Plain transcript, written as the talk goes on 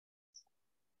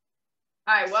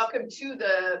Hi, welcome to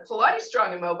the Pilates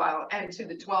Strong and Mobile and to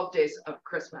the 12 days of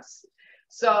Christmas.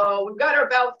 So we've got our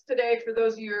belts today. For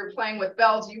those of you who are playing with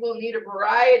belts, you will need a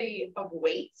variety of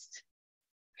weights.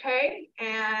 Okay,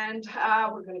 and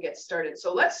we're going to get started.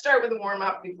 So let's start with a warm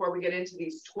up before we get into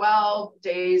these 12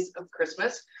 days of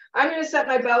Christmas. I'm going to set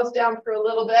my belts down for a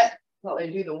little bit while I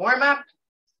do the warm up.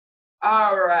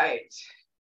 All right.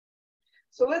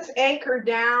 So let's anchor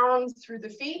down through the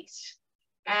feet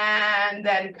and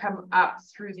then come up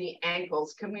through the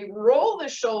ankles. Can we roll the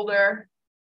shoulder,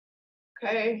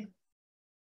 okay,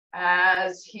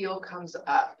 as heel comes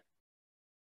up?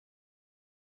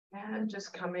 And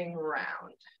just coming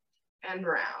round and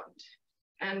round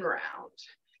and round.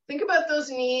 Think about those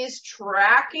knees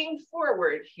tracking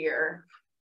forward here.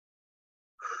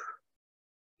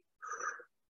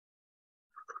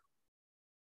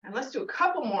 And let's do a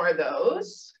couple more of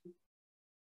those.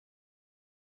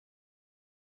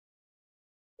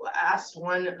 Last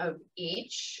one of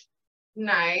each.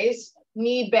 Nice.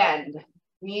 Knee bend,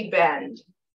 knee bend,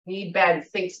 knee bend.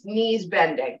 Think knees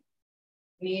bending.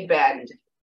 Knee bend,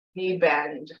 knee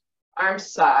bend. Arm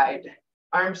side,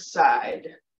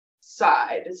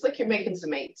 side. It's like you're making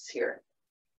some eights here,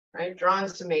 right? Drawing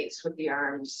some eights with the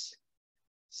arms.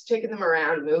 Just taking them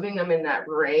around, moving them in that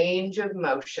range of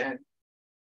motion.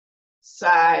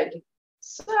 Side,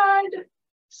 side,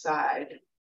 side,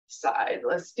 side.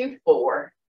 Let's do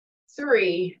 4,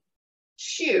 3,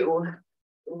 2,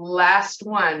 last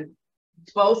one.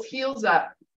 Both heels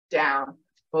up, down,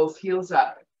 both heels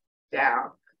up,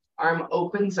 down. Arm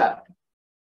opens up,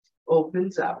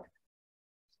 opens up,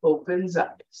 opens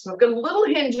up. So I've got a little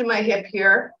hinge in my hip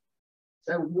here.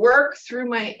 So I work through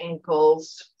my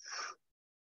ankles.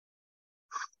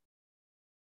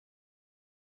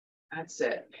 That's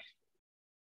it.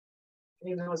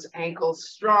 Getting those ankles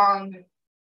strong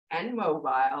and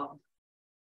mobile.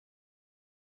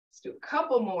 Let's do a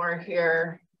couple more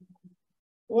here.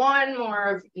 One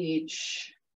more of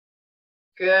each.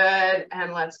 Good.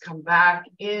 And let's come back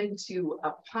into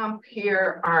a pump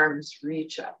here. Arms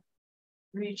reach up,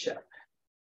 reach up,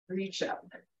 reach up.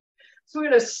 So we're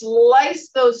going to slice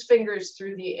those fingers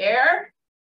through the air.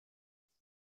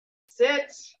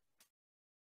 Sit.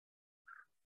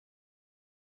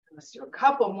 Let's do a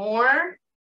couple more.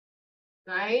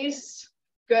 Nice.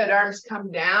 Good. Arms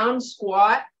come down,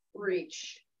 squat,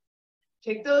 reach.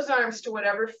 Take those arms to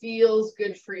whatever feels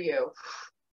good for you.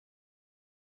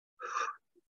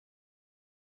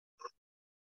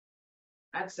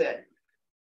 That's it.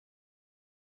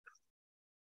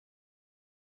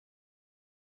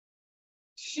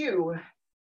 Two.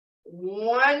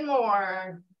 One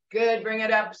more. Good. Bring it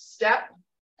up. Step,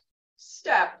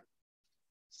 step,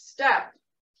 step,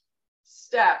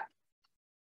 step.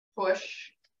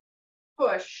 Push,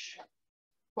 push,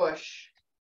 push,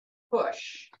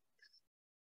 push.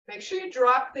 Make sure you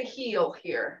drop the heel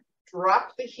here.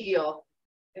 Drop the heel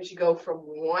as you go from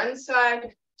one side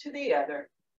to the other.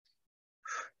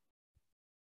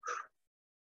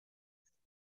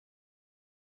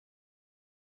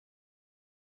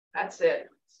 That's it.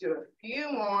 Let's do a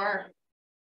few more.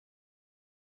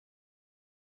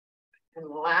 And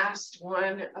last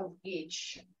one of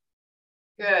each.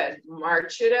 Good.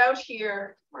 March it out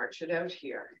here. March it out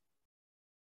here.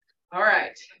 All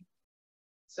right.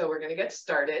 So we're going to get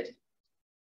started.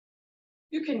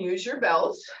 You can use your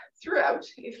bells throughout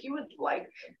if you would like.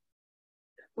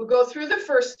 We'll go through the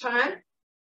first time.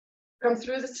 Come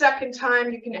through the second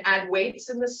time. You can add weights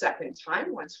in the second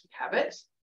time once we have it.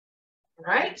 All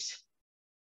right.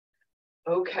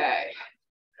 Okay.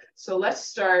 So let's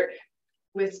start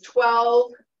with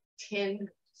 12 tin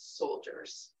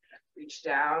soldiers. Reach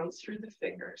down through the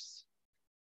fingers.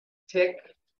 Tick,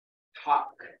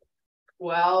 tock.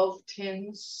 12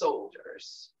 tin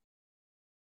soldiers.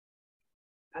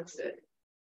 That's it.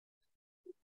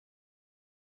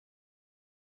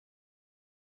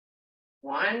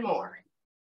 One more.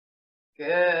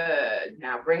 Good.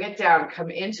 Now bring it down. Come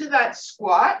into that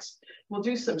squat. We'll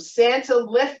do some Santa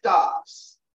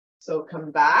lift-offs. So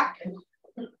come back,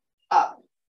 up,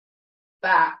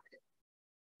 back,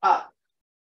 up.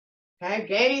 Okay,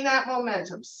 gaining that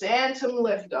momentum. Santa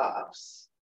lift-offs.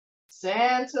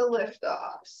 Santa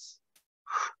lift-offs.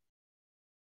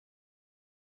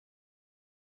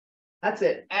 That's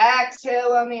it.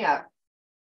 Exhale on the up.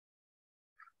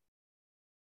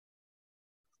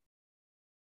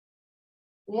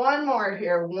 One more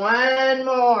here. One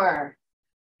more.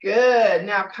 Good.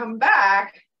 Now come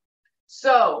back.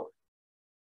 So,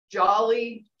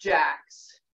 Jolly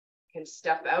Jacks can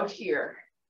step out here.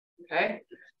 Okay.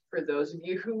 For those of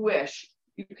you who wish,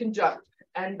 you can jump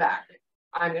and back.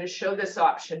 I'm going to show this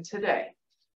option today.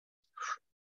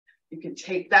 You can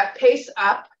take that pace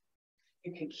up.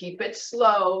 You can keep it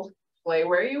slow, play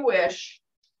where you wish.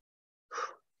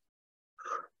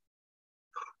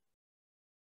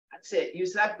 That's it,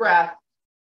 use that breath.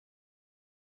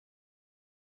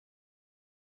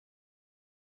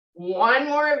 One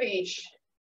more of each.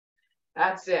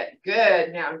 That's it,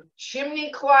 good. Now,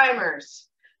 chimney climbers.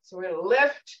 So we're gonna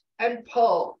lift and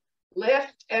pull,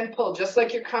 just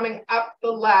like you're coming up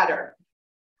the ladder.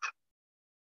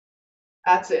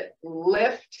 That's it,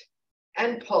 lift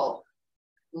and pull,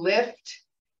 lift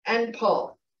and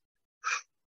pull.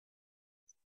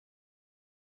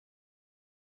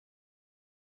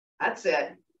 That's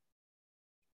it.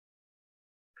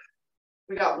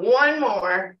 We got one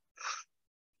more.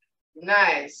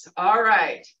 Nice, all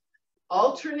right.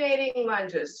 Alternating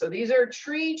lunges. So these are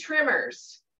tree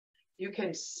trimmers. You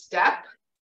can step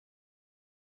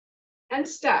and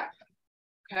step,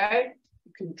 okay?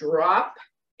 You can drop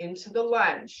into the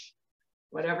lunge,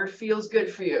 whatever feels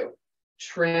good for you.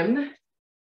 Trim,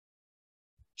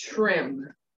 trim.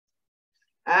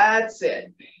 That's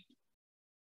it.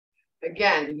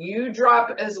 Again, you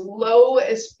drop as low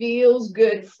as feels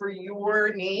good for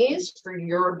your knees, for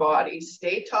your body.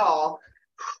 Stay tall.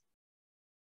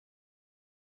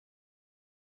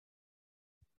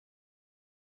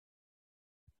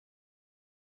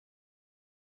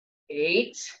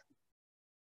 Eight,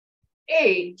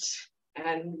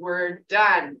 and we're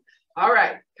done. All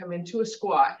right, come into a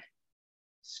squat.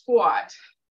 Squat.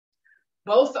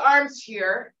 Both arms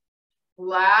here,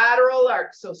 lateral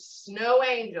arc, so snow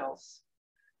angels.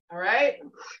 All right,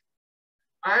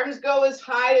 arms go as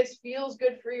high as feels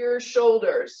good for your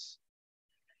shoulders.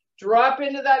 Drop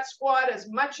into that squat as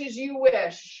much as you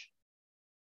wish.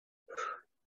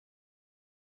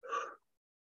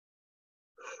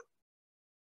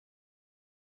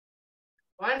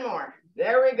 One more.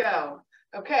 There we go.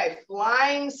 Okay,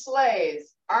 flying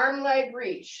sleighs, arm leg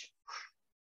reach.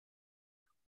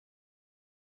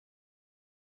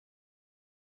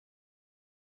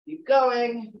 Keep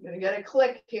going. I'm gonna get a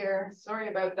click here. Sorry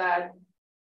about that.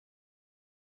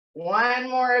 One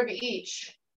more of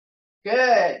each.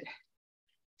 Good.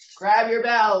 Grab your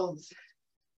bells.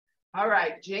 All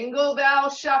right, jingle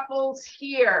bell shuffles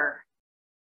here.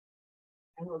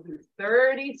 And we'll do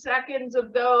 30 seconds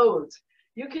of those.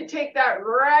 You can take that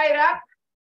right up,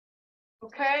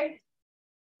 okay?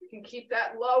 You can keep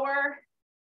that lower.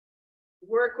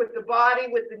 Work with the body,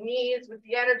 with the knees, with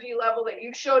the energy level that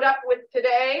you showed up with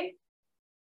today.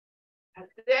 That's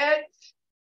it.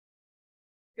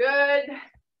 Good.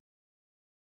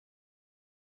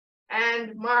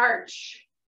 And march.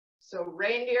 So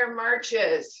reindeer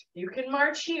marches. You can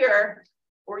march here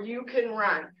or you can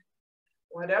run.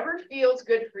 Whatever feels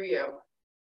good for you.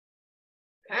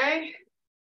 Okay?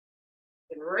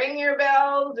 And ring your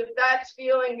bells if that's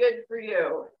feeling good for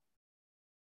you.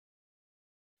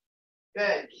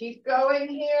 Good. Keep going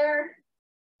here.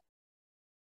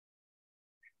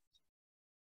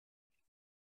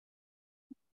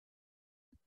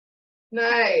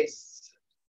 Nice.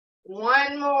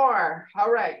 One more.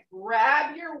 All right.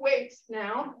 Grab your weights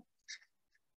now.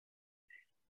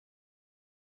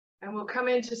 And we'll come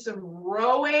into some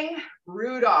rowing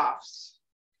Rudolphs.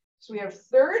 So we have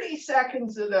 30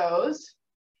 seconds of those.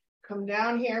 Come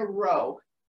down here, row.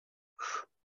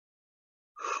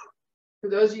 For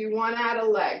those of you who want to add a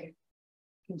leg,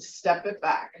 you can step it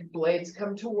back. Blades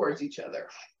come towards each other.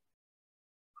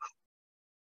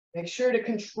 Make sure to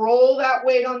control that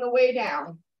weight on the way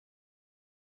down.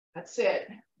 That's it.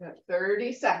 We have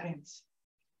 30 seconds.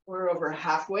 We're over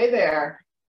halfway there.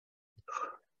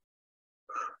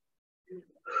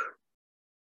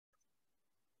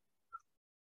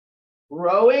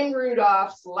 Rowing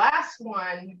Rudolphs, last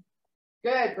one.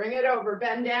 Good, bring it over,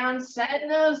 bend down, send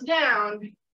those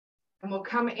down, and we'll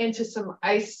come into some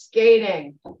ice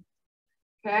skating.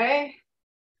 Okay,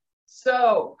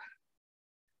 so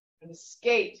I'm gonna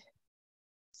skate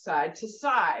side to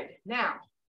side. Now,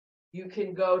 you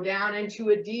can go down into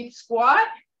a deep squat,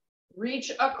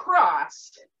 reach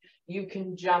across. You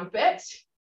can jump it,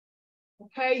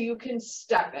 okay, you can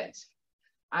step it.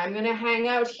 I'm gonna hang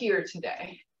out here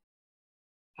today.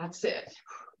 That's it.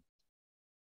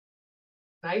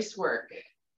 Nice work.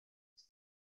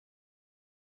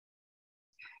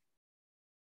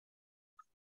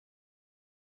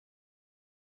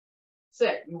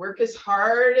 That's it. You work as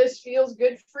hard as feels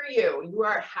good for you. You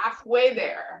are halfway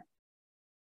there.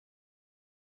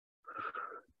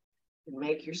 You can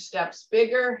make your steps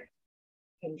bigger,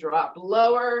 you can drop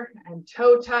lower and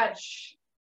toe touch.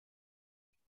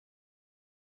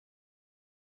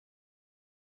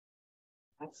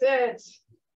 That's it.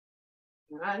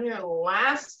 On your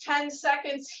last 10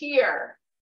 seconds here.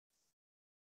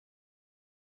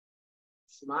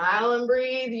 Smile and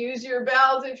breathe. Use your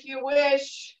bells if you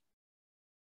wish.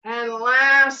 And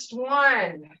last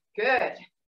one. Good.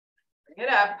 Bring it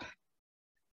up.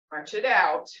 March it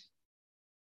out.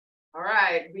 All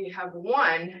right. We have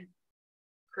one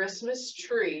Christmas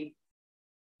tree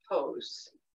pose.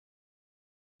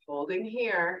 Holding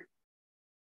here.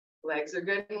 Legs are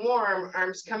good and warm.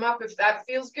 Arms come up if that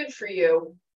feels good for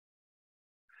you.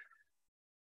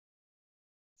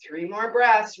 3 more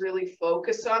breaths. Really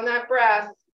focus on that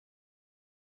breath.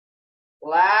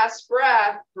 Last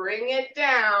breath. Bring it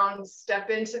down. Step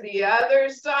into the other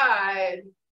side.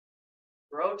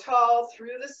 Grow tall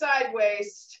through the side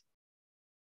waist.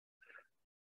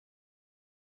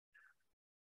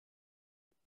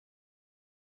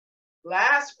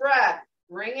 Last breath.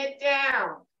 Bring it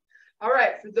down. All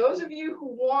right, for those of you who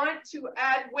want to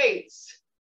add weights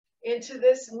into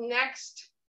this next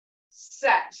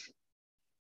set,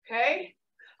 okay,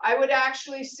 I would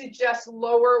actually suggest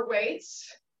lower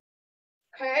weights,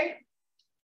 okay?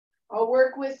 I'll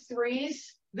work with 3s.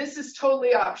 This is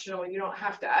totally optional. You don't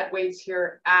have to add weights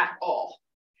here at all.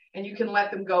 And you can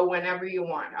let them go whenever you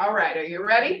want. All right, are you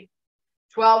ready?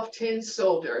 12 tin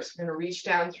soldiers. I'm gonna reach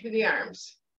down through the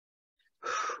arms.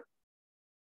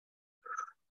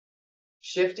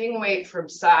 Shifting weight from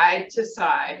side to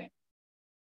side.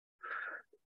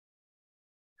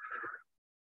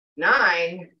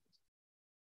 9.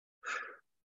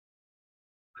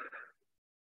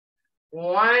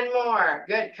 1 more.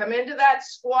 Good. Come into that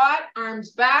squat.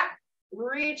 Arms back.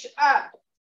 Reach up.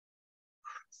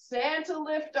 Santa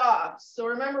lift off. So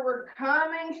remember, we're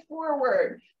coming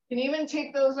forward. You can even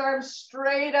take those arms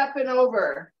straight up and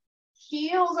over.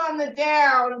 Heels on the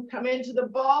down. Come into the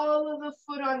ball of the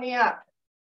foot on the up.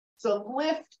 So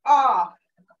lift off.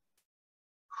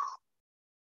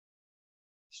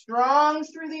 Strong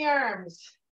through the arms.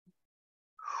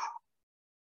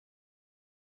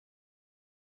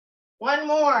 1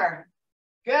 more.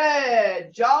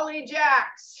 Good. Jolly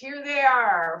jacks. Here they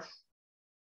are.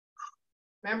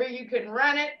 Remember, you can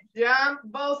run it, jump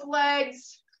both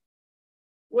legs.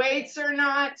 Weights or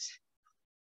not.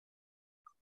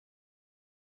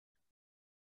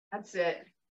 That's it.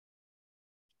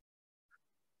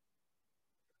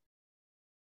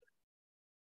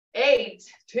 Eight.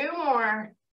 2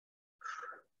 more.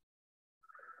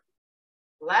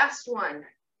 Last one.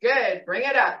 Good. Bring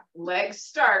it up. Legs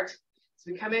start. As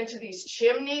we come into these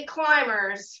chimney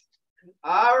climbers.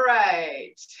 All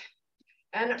right.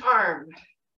 And arm,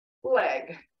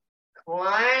 leg,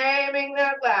 climbing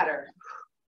that ladder.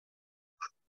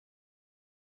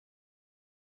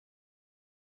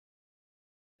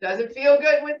 Doesn't feel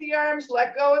good with the arms.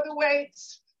 Let go of the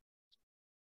weights.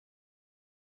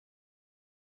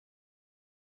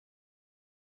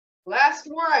 Last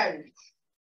one.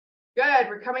 Good.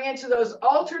 We're coming into those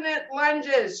alternate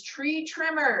lunges. Tree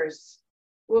trimmers.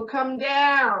 We'll come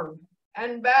down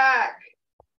and back.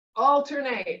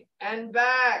 Alternate and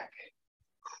back.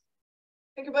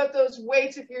 Think about those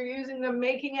weights if you're using them,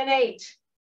 making an 8.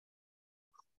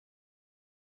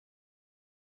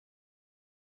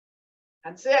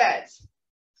 That's it.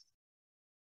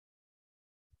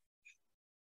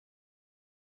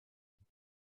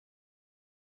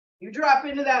 You drop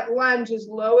into that lunge as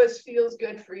low as feels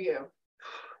good for you.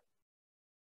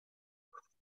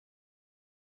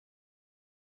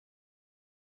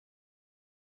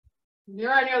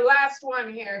 You're on your last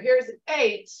one here. Here's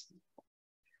 8.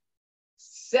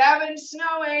 7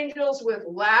 snow angels with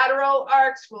lateral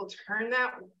arcs. We'll turn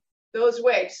those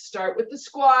weights. Start with the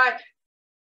squat.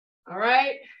 All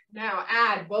right. Now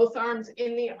add both arms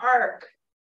in the arc.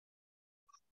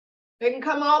 They can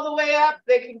come all the way up.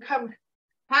 They can come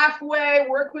halfway.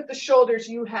 Work with the shoulders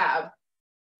you have.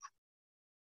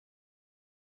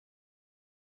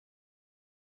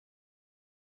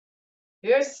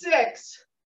 Here's 6,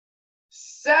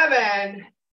 7.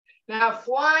 Now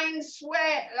flying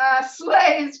sleighs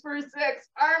for 6.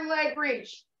 Arm, leg,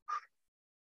 reach.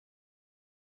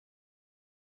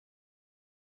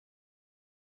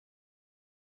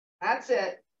 That's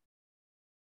it.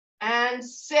 And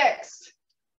 6.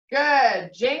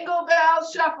 Good. Jingle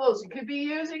bell shuffles. You could be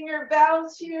using your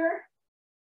bells here.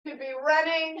 You could be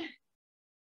running,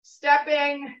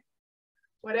 stepping,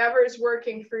 whatever is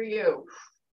working for you.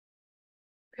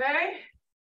 Okay?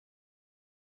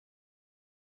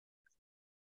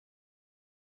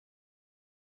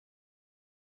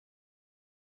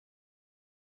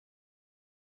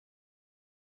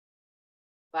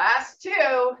 Last 2.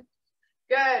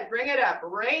 Good. Bring it up.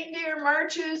 Reindeer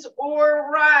marches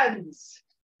or runs.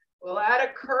 We'll add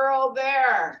a curl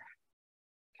there.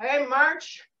 Okay,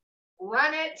 march,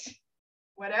 run it,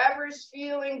 whatever's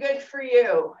feeling good for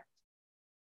you.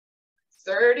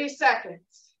 30 seconds.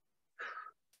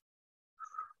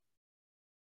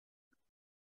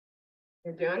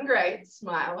 You're doing great.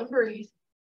 Smile and breathe.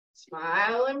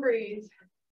 Smile and breathe.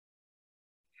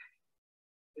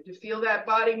 Good to feel that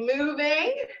body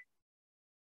moving.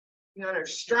 You honor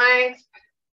strength,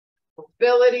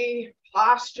 mobility,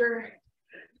 posture.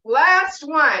 Last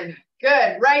one.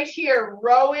 Good. Right here,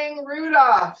 rowing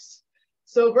Rudolphs.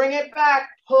 So bring it back,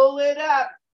 pull it up.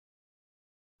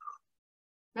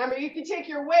 Remember, you can take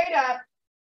your weight up,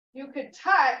 you could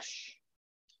touch,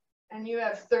 and you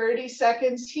have 30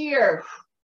 seconds here.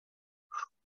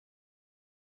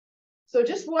 So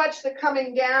just watch the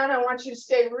coming down. I want you to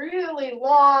stay really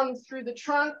long through the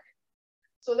trunk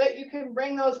so that you can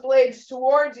bring those blades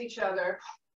towards each other.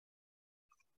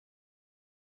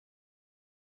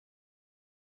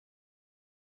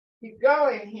 Keep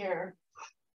going here.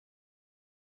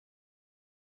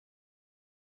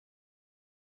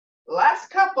 Last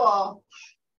couple.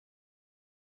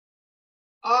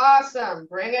 Awesome.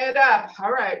 Bring it up.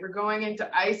 All right, we're going into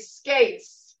ice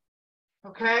skates.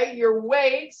 Okay, your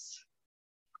weights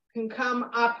can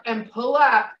come up and pull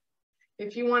up.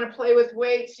 If you want to play with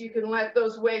weights, you can let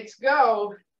those weights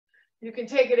go. You can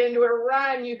take it into a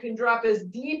run. You can drop as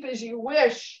deep as you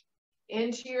wish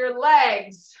into your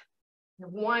legs.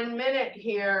 1 minute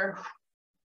here.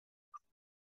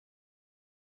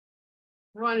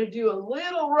 I want to do a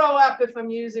little row up if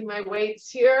I'm using my weights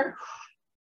here.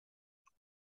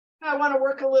 I want to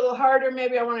work a little harder.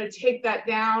 Maybe I want to take that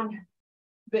down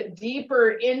a bit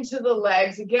deeper into the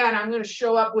legs. Again, I'm going to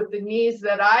show up with the knees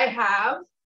that I have.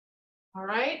 All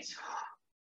right.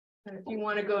 And if you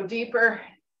want to go deeper,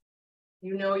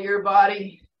 you know your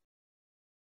body.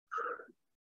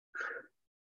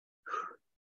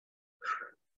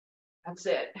 That's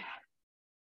it.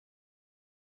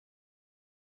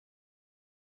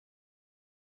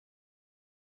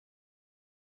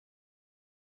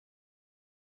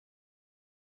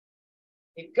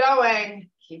 Keep going,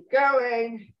 keep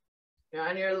going. You're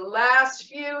on your last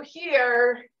few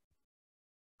here.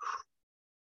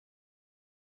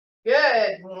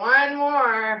 Good, one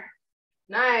more.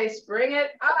 Nice, bring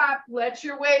it up, let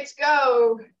your weights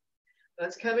go.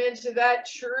 Let's come into that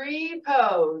tree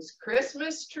pose,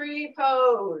 Christmas tree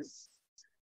pose.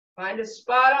 Find a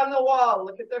spot on the wall,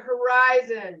 look at the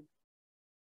horizon.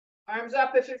 Arms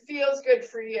up if it feels good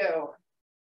for you.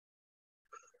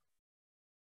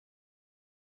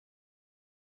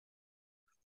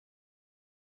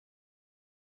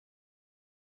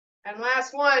 And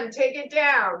last one, take it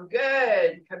down.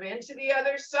 Good. Come into the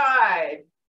other side.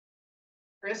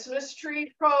 Christmas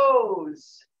tree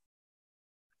pose.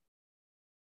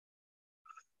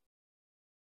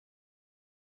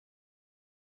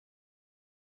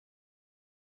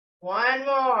 One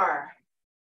more.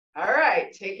 All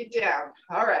right, take it down.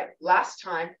 All right, last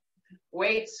time.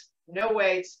 Weights, no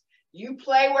weights. You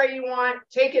play where you want.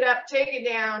 Take it up, take it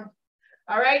down.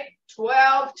 All right,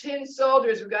 12 tin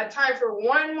soldiers. We've got time for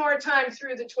one more time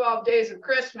through the 12 days of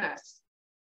Christmas.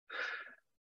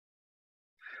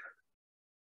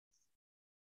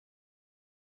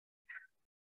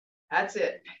 That's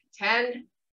it. 10,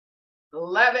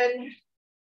 11.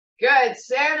 Good.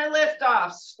 Santa lift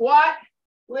off. Squat,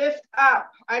 lift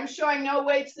up. I'm showing no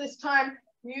weights this time.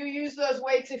 You use those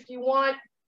weights if you want.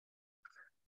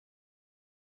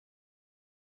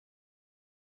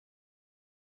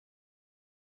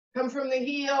 Come from the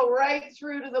heel right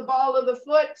through to the ball of the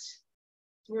foot.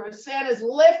 Where Santa's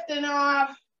lifting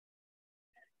off.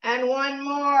 And one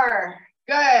more.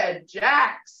 Good.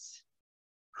 Jacks.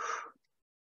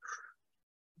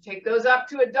 Take those up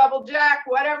to a double jack,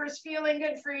 whatever's feeling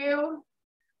good for you.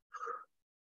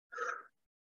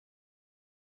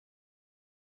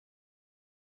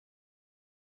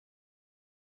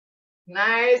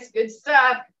 Nice, good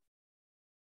stuff.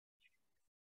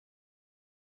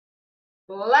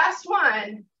 Last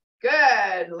one.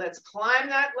 Good. Let's climb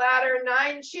that ladder.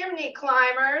 9 chimney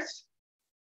climbers.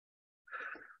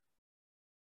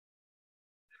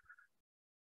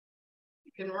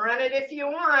 You can run it if you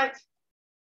want.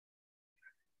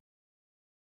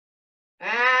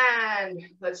 And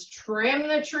let's trim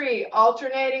the tree,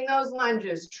 alternating those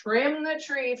lunges. Trim the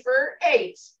tree for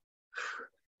 8.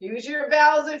 Use your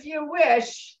bells if you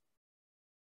wish.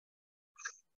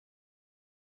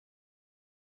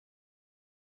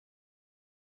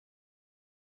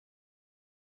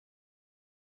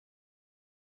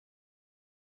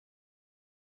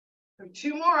 So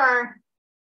 2 more.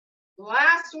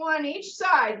 Last one each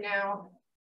side now.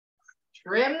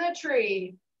 Trim the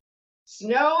tree.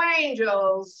 Snow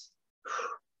angels.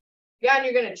 Again,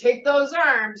 you're going to take those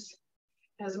arms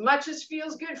as much as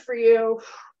feels good for you.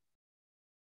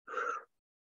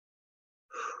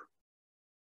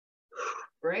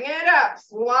 Bring it up,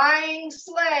 flying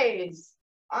sleighs,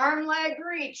 arm leg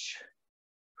reach.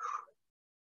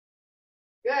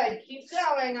 Good, keep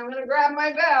going. I'm going to grab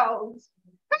my bells.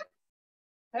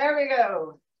 There we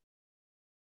go.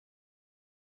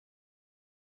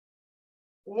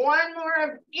 One more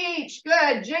of each.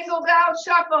 Good, jingle bell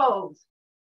shuffles.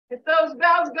 Get those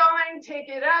bells going, take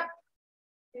it up.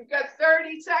 You've got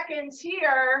 30 seconds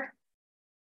here.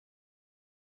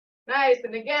 Nice,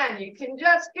 and again, you can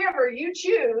just give or you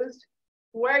choose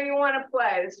where you want to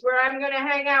play. This is where I'm going to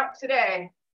hang out today.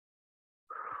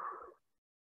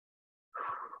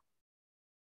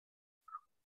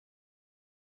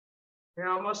 You're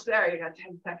almost there. You got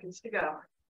 10 seconds to go.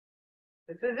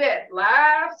 This is it.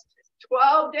 Last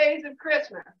 12 days of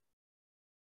Christmas.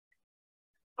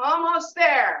 Almost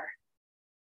there.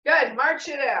 Good. March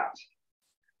it out.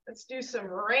 Let's do some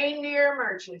reindeer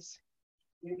marches.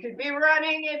 You could be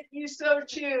running if you so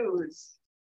choose.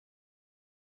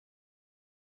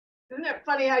 Isn't it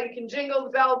funny how you can jingle the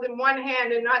bells in one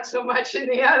hand and not so much in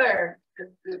the other?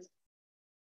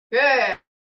 Good.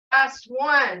 Last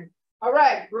one. All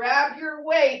right, grab your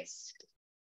weights.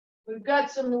 We've got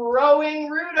some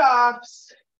rowing Rudolphs.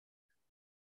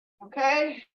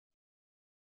 Okay.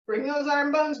 Bring those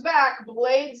arm bones back.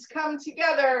 Blades come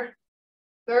together.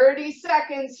 30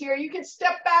 seconds here. You can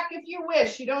step back if you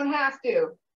wish. You don't have to.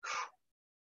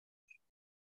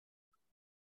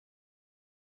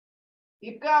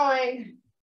 Keep going.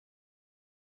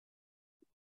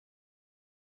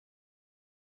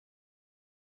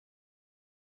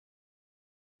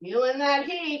 Feeling that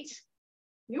heat.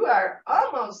 You are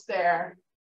almost there.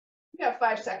 You got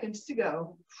 5 seconds to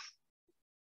go.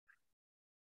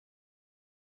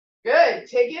 Good.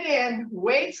 Take it in.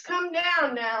 Weights come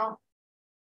down now.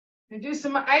 And do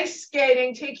some ice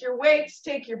skating. Take your weights,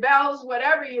 take your bells,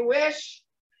 whatever you wish.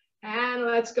 And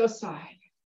let's go side.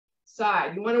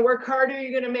 Side. You want to work harder,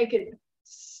 you're going to make it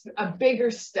a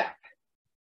bigger step.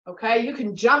 Okay, you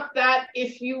can jump that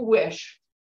if you wish.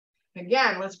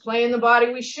 Again, let's play in the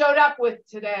body we showed up with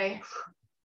today.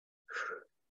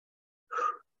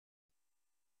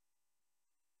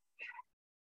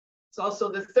 It's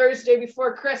also the Thursday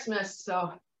before Christmas,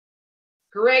 so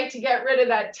great to get rid of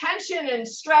that tension and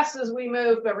stress as we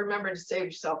move, but remember to save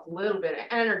yourself a little bit of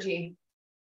energy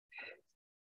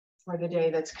for the day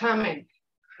that's coming.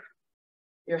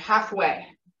 You're halfway,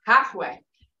 halfway,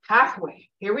 halfway.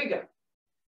 Here we go.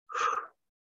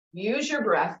 Use your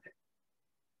breath.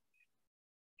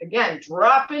 Again,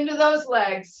 drop into those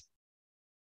legs.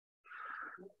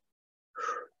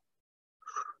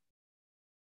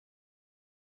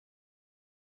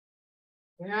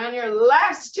 You're on your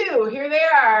last two. Here they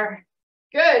are.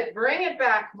 Good. Bring it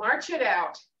back. March it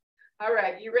out. All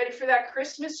right. You ready for that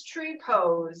Christmas tree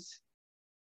pose?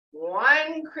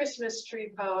 One Christmas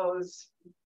tree pose.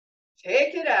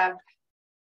 Take it up.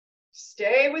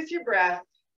 Stay with your breath.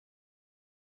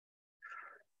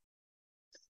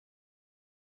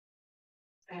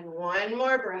 And one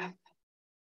more breath.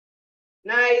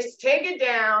 Nice. Take it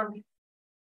down.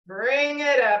 Bring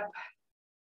it up.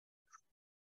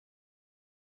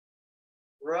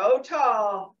 Row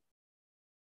tall.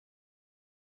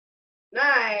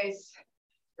 Nice.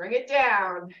 Bring it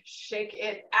down. Shake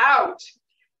it out.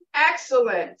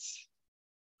 Excellent.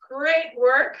 Great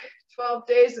work. 12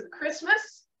 days of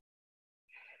Christmas.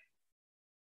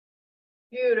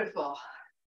 Beautiful.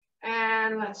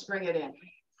 And let's bring it in.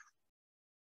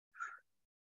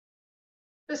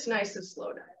 Just nice and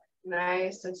slow down.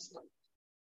 Nice and slow.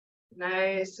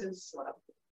 Nice and slow.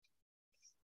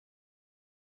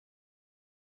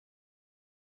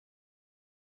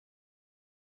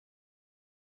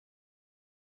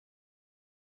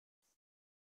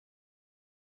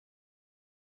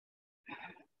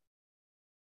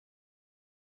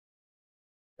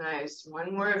 Nice.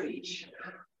 One more of each.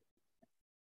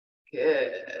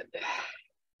 Good.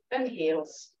 And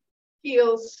heels.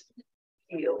 Heels.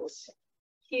 Heels.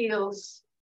 Heels.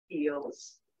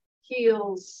 Heels.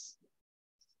 Heels.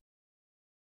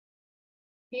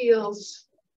 Heels.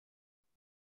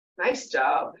 Nice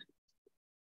job.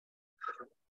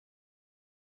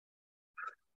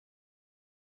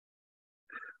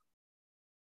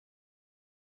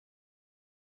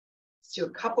 Let's do a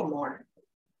couple more.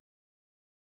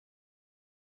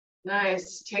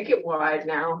 Nice. Take it wide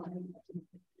now.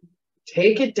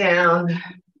 Take it down.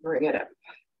 Bring it up.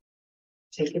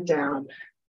 Take it down.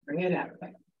 Bring it up.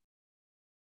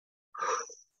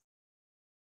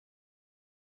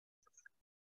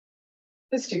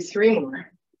 Let's do 3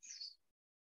 more.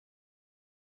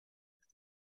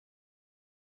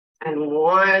 And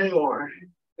one more.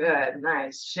 Good,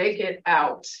 nice. Shake it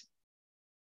out.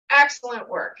 Excellent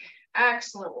work.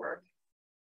 Excellent work.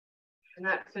 And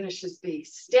that finishes the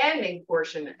standing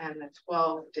portion and the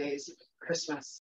 12 days of Christmas.